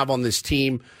we have on this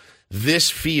team, this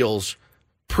feels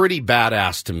pretty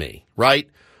badass to me, right?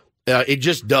 It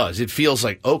just does. It feels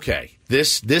like, okay,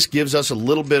 this gives us a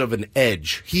little bit of an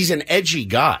edge. He's an edgy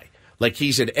guy. Like,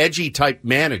 he's an edgy type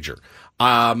manager.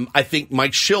 I think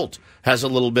Mike Schilt has a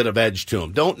little bit of edge to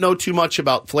him. Don't know too much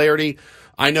about Flaherty.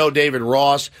 I know David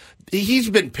Ross. He's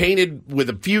been painted with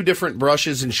a few different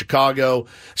brushes in Chicago.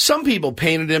 Some people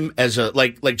painted him as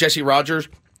like Jesse Rogers,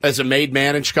 as a made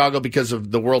man in Chicago because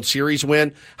of the World Series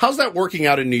win. How's that working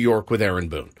out in New York with Aaron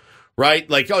Boone? Right?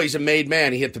 Like, oh, he's a made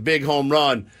man. He hit the big home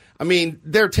run. I mean,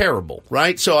 they're terrible,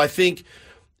 right? So I think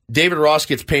David Ross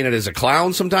gets painted as a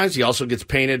clown sometimes. He also gets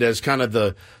painted as kind of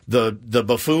the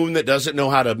buffoon that doesn't know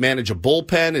how to manage a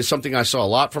bullpen, is something I saw a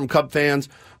lot from Cub fans.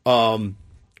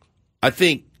 I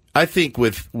think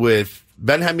with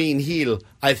Benjamin Gil,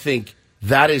 I think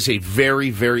that is a very,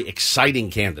 very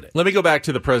exciting candidate. Let me go back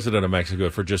to the president of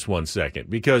Mexico for just 1 second,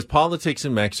 because politics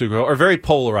in Mexico are very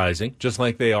polarizing, just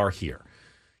like they are here.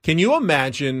 Can you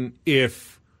imagine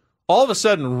if all of a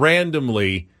sudden,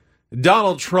 randomly,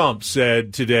 Donald Trump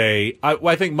said today,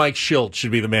 I think Mike Schilt should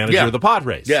be the manager of the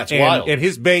Padres. Yeah, it's wild. And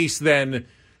his base then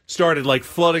started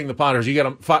flooding the Padres. You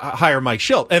got to hire Mike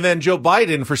Schilt. And then Joe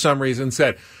Biden, for some reason,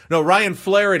 said, no, Ryan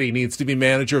Flaherty needs to be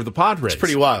manager of the Padres. It's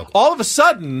pretty wild. All of a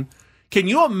sudden, can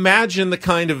you imagine the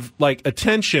kind of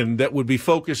attention that would be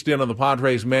focused in on the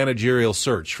Padres managerial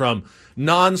search from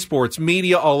non-sports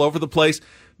media all over the place?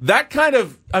 That kind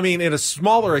of, in a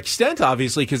smaller extent,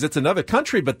 obviously, because it's another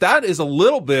country, but that is a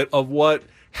little bit of what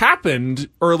happened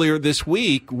earlier this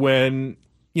week when,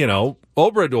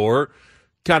 Obrador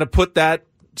kind of put that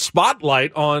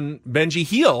spotlight on Benji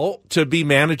Gill to be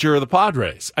manager of the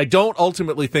Padres. I don't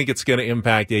ultimately think it's going to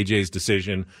impact AJ's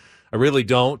decision. I really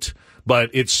don't,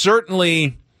 but it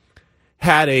certainly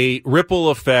had a ripple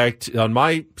effect on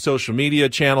my social media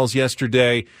channels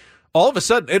yesterday. All of a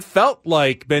sudden, it felt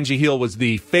like Benji Gill was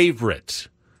the favorite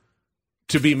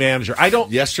to be manager.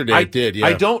 Yesterday it did, yeah.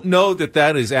 I don't know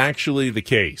that is actually the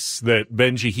case, that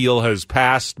Benji Gill has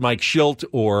passed Mike Schilt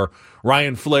or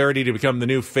Ryan Flaherty to become the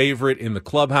new favorite in the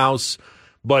clubhouse,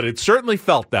 but it certainly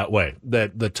felt that way,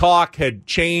 that the talk had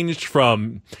changed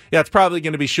from, it's probably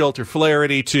going to be Schilt or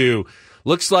Flaherty, to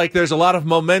looks like there's a lot of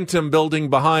momentum building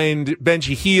behind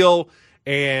Benji Gill.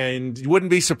 And you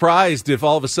wouldn't be surprised if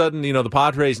all of a sudden, the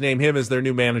Padres name him as their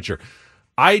new manager.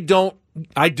 I don't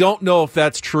know if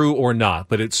that's true or not,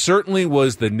 but it certainly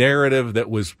was the narrative that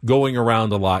was going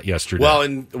around a lot yesterday. Well,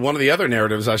 and one of the other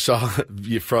narratives I saw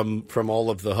from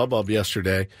all of the hubbub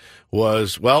yesterday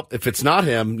was, well, if it's not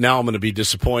him, now I'm going to be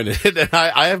disappointed. And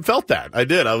I have felt that. I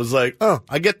did. I was like, oh,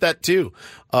 I get that too.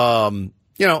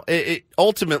 It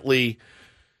ultimately,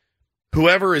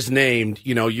 whoever is named,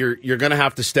 you're going to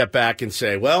have to step back and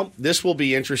say, well, this will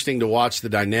be interesting to watch the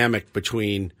dynamic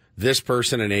between this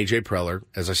person and A.J. Preller.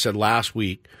 As I said last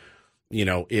week,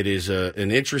 it is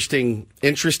an interesting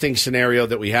scenario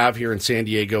that we have here in San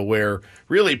Diego where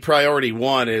really priority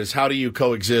one is how do you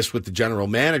coexist with the general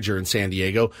manager in San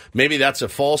Diego? Maybe that's a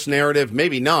false narrative,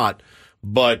 maybe not,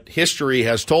 but history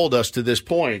has told us to this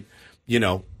point,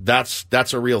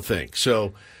 that's a real thing.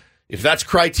 So if that's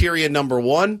criteria number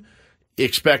one,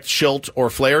 expect Schilt or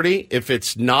Flaherty. If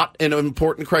it's not an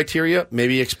important criteria,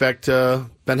 maybe expect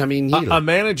Benjamin Gill. A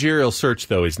managerial search,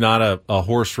 though, is not a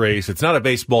horse race. It's not a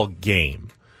baseball game.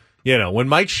 When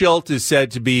Mike Schilt is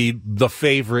said to be the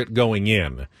favorite going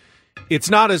in, it's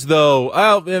not as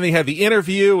though, then he had the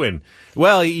interview and,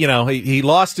 he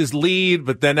lost his lead,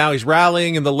 but then now he's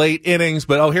rallying in the late innings.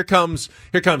 But, here comes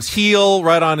Heel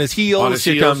right on his heels.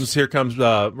 Here comes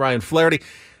Ryan Flaherty.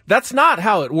 That's not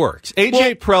how it works.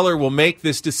 A.J. Preller will make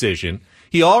this decision.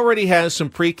 He already has some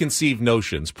preconceived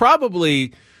notions.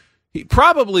 Probably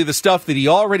the stuff that he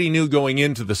already knew going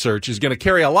into the search is going to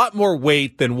carry a lot more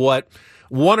weight than what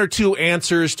one or two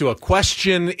answers to a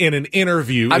question in an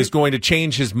interview is going to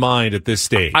change his mind at this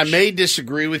stage. I may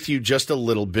disagree with you just a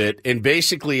little bit, and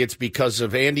basically it's because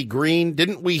of Andy Green.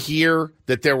 Didn't we hear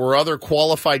that there were other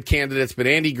qualified candidates, but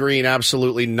Andy Green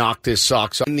absolutely knocked his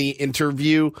socks off in the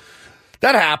interview?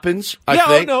 That happens, I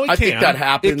think. No, I think that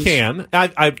happens. It can.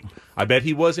 I bet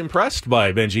he was impressed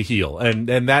by Benji Gill, and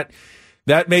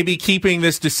that may be keeping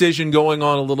this decision going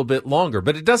on a little bit longer.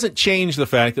 But it doesn't change the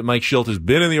fact that Mike Schilt has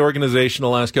been in the organization the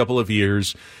last couple of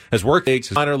years, has worked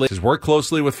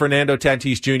closely with Fernando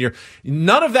Tatis Jr.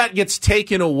 None of that gets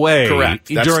taken away during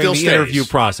the interview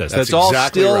process. That's all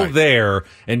exactly still right. there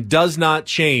and does not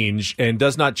change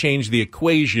the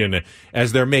equation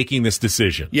as they're making this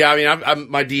decision. Yeah,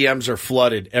 my DMs are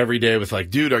flooded every day with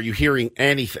dude, are you hearing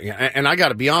anything? And I got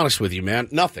to be honest with you, man,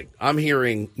 nothing. I'm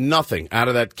hearing nothing out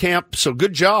of that camp. So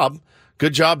good job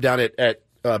down at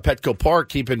Petco Park,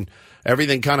 keeping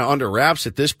everything kind of under wraps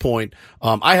at this point.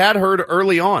 I had heard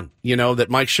early on, that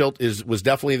Mike Schilt was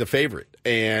definitely the favorite,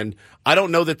 and I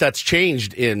don't know that that's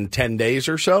changed in 10 days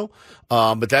or so.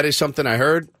 But that is something I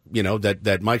heard.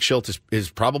 That Mike Schilt is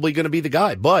probably going to be the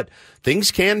guy, but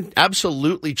things can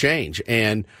absolutely change.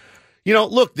 And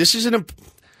look, this is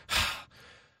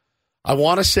I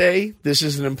want to say this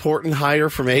is an important hire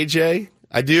from AJ.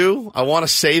 I do. I want to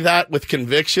say that with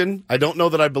conviction. I don't know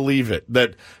that I believe it.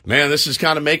 That, man, this is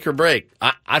kind of make or break.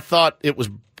 I thought it was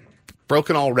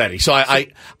broken already. So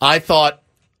I thought,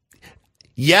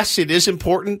 yes, it is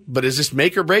important, but is this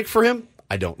make or break for him?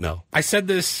 I don't know. I said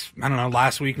this,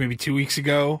 last week, maybe 2 weeks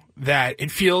ago, that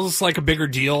it feels like a bigger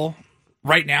deal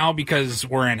right now because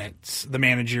we're in it. It's the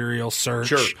managerial search.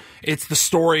 Sure. It's the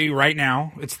story right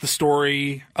now. It's the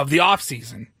story of the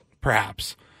offseason,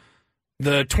 perhaps.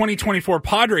 The 2024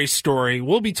 Padres story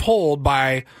will be told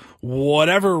by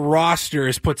whatever roster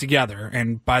is put together.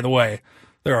 And by the way,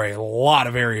 there are a lot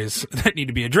of areas that need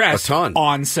to be addressed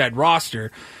on said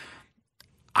roster.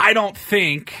 I don't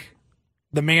think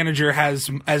the manager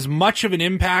has as much of an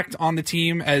impact on the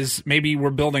team as maybe we're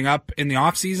building up in the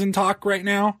offseason talk right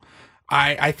now.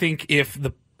 I think if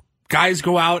the guys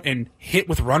go out and hit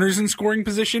with runners in scoring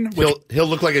position, he'll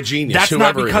look like a genius. That's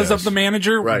not because of the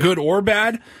manager, right, good or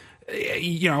bad.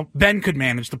 Ben could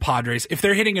manage the Padres. If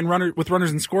they're hitting with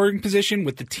runners in scoring position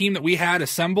with the team that we had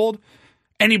assembled,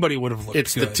 anybody would have looked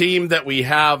It's good. the team that we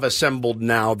have assembled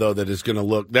now, though, that is going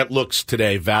to that looks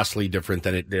today vastly different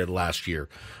than it did last year.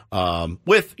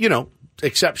 With,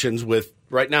 exceptions with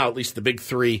right now, at least the big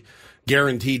three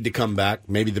guaranteed to come back,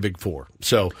 maybe the big four.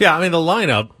 So yeah, the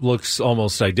lineup looks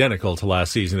almost identical to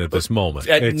last season at this moment.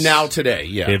 Now today,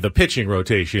 yeah. The pitching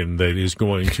rotation that is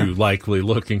going to likely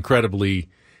look incredibly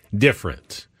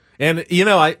different. And,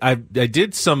 I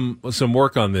did some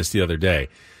work on this the other day.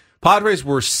 Padres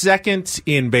were second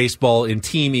in baseball in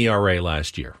team ERA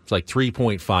last year. It's like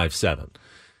 3.57.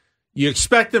 You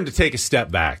expect them to take a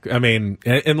step back.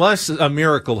 Unless a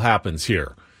miracle happens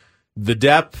here. The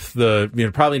depth,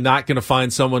 you're probably not going to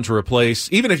find someone to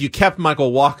replace. Even if you kept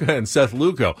Michael Wacha and Seth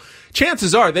Lugo,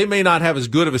 chances are they may not have as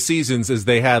good of a seasons as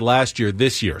they had last year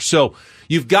this year. So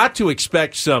you've got to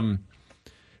expect some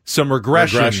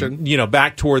regression,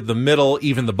 back toward the middle,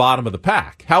 even the bottom of the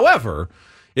pack. However,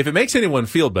 if it makes anyone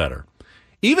feel better,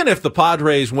 even if the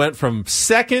Padres went from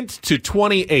second to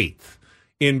 28th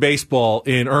in baseball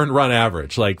in earned run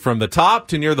average, like from the top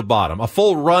to near the bottom, a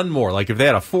full run more, like if they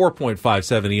had a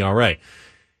 4.57 ERA,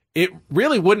 it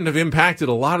really wouldn't have impacted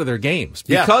a lot of their games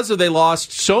because they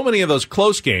lost so many of those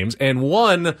close games and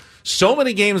won so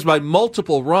many games by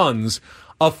multiple runs.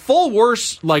 a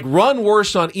run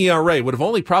worse on ERA would have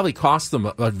only probably cost them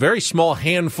a very small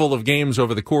handful of games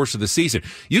over the course of the season.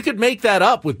 You could make that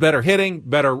up with better hitting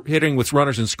with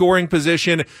runners in scoring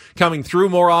position, coming through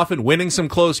more often, winning some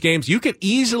close games. You could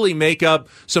easily make up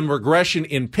some regression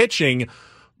in pitching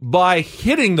by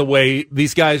hitting the way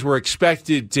these guys were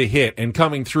expected to hit and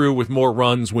coming through with more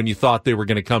runs when you thought they were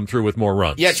going to come through with more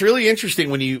runs. Yeah, it's really interesting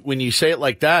when you say it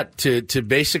like that to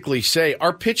basically say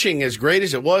our pitching, as great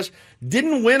as it was,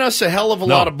 didn't win us a hell of a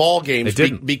lot of ball games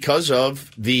because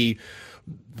of the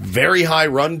very high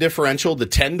run differential, the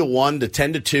 10-1, the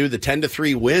 10-2, the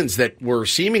 10-3 wins that were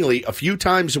seemingly a few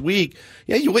times a week.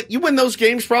 Yeah, you win those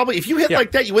games probably. If you hit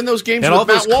like that, you win those games. And with all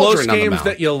those Matt close Waldron games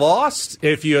that you lost,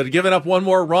 if you had given up one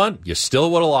more run, you still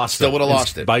would have lost it. Still would have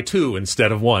lost it. By 2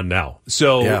 instead of 1 now.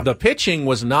 So the pitching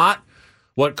was not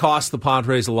what cost the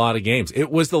Padres a lot of games.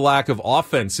 It was the lack of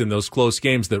offense in those close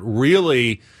games that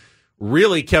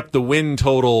really kept the win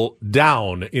total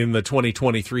down in the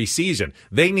 2023 season.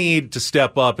 They need to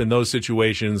step up in those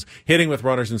situations, hitting with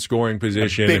runners in scoring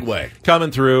position, big way, coming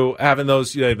through, having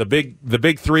those the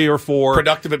big 3 or 4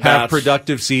 productive at have bats,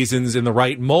 productive seasons in the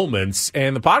right moments,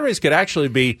 and the Padres could actually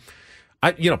be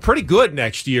pretty good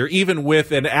next year, even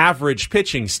with an average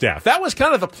pitching staff. That was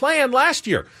kind of the plan last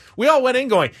year. We all went in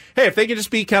going, hey, if they can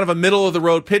just be kind of a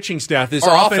middle-of-the-road pitching staff, this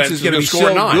offense is going to be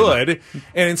so good.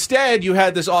 And instead, you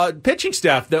had this pitching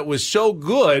staff that was so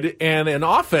good and an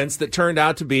offense that turned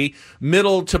out to be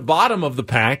middle to bottom of the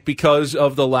pack because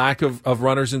of the lack of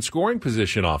runners in scoring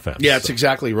position offense. Yeah, that's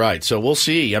exactly right. So we'll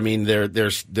see. I mean,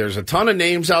 there's a ton of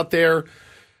names out there.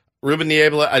 Ruben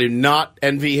Niebla, I do not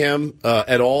envy him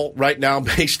at all right now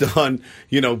based on,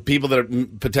 people that are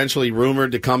potentially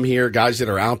rumored to come here, guys that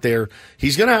are out there.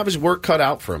 He's going to have his work cut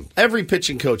out for him. Every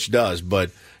pitching coach does,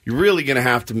 but you're really going to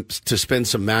have to spin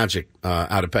some magic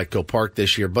out of Petco Park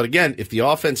this year. But again, if the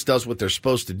offense does what they're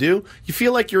supposed to do, you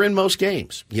feel like you're in most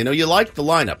games. You like the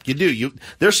lineup. You do.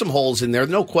 There's some holes in there,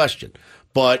 no question.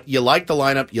 But you like the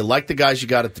lineup. You like the guys you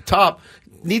got at the top.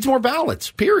 Needs more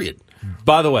balance, period.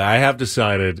 By the way, I have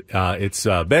decided it's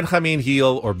Benjamin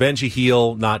Gill or Benji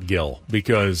Gill, not Gill,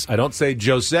 because I don't say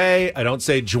Jose, I don't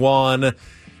say Juan.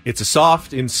 It's a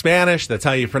soft in Spanish. That's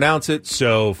how you pronounce it.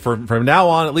 So from now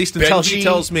on, at least until he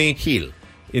tells me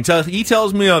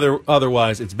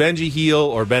otherwise, it's Benji Gill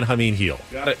or Benjamin Gill.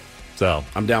 Got it. So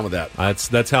I'm down with that.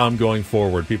 That's how I'm going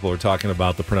forward. People are talking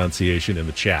about the pronunciation in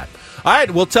the chat. All right,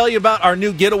 we'll tell you about our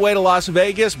new getaway to Las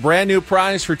Vegas. Brand new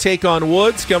prize for Take on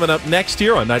Woods coming up next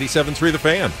here on 97.3 The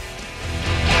Fan.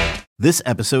 This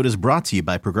episode is brought to you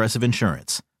by Progressive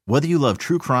Insurance. Whether you love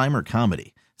true crime or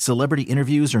comedy, celebrity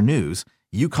interviews or news,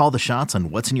 you call the shots on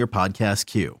what's in your podcast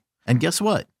queue. And guess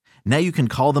what? Now you can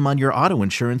call them on your auto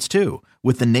insurance too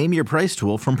with the Name Your Price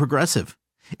tool from Progressive.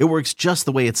 It works just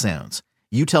the way it sounds.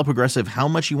 You tell Progressive how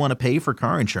much you want to pay for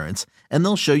car insurance, and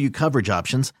they'll show you coverage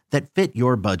options that fit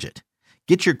your budget.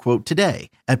 Get your quote today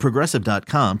at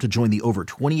Progressive.com to join the over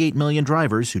 28 million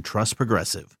drivers who trust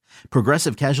Progressive.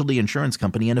 Progressive Casualty Insurance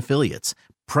Company and Affiliates.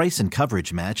 Price and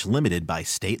coverage match limited by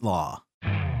state law.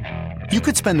 You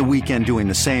could spend the weekend doing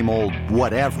the same old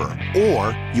whatever,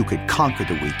 or you could conquer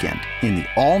the weekend in the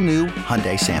all-new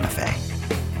Hyundai Santa Fe.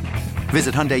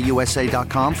 Visit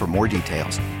HyundaiUSA.com for more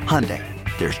details. Hyundai,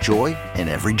 there's joy in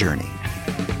every journey.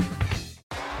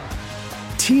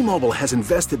 T-Mobile has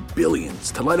invested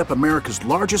billions to light up America's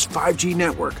largest 5G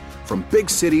network, from big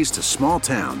cities to small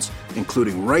towns,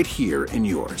 including right here in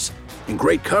yours. And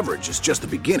great coverage is just the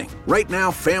beginning. Right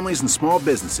now, families and small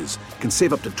businesses can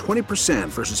save up to 20%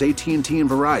 versus AT&T and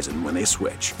Verizon when they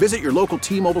switch. Visit your local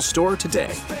T-Mobile store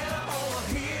today.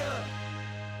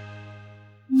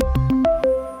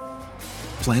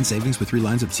 Plan savings with 3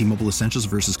 lines of T-Mobile Essentials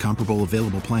versus comparable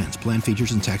available plans. Plan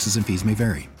features and taxes and fees may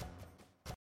vary.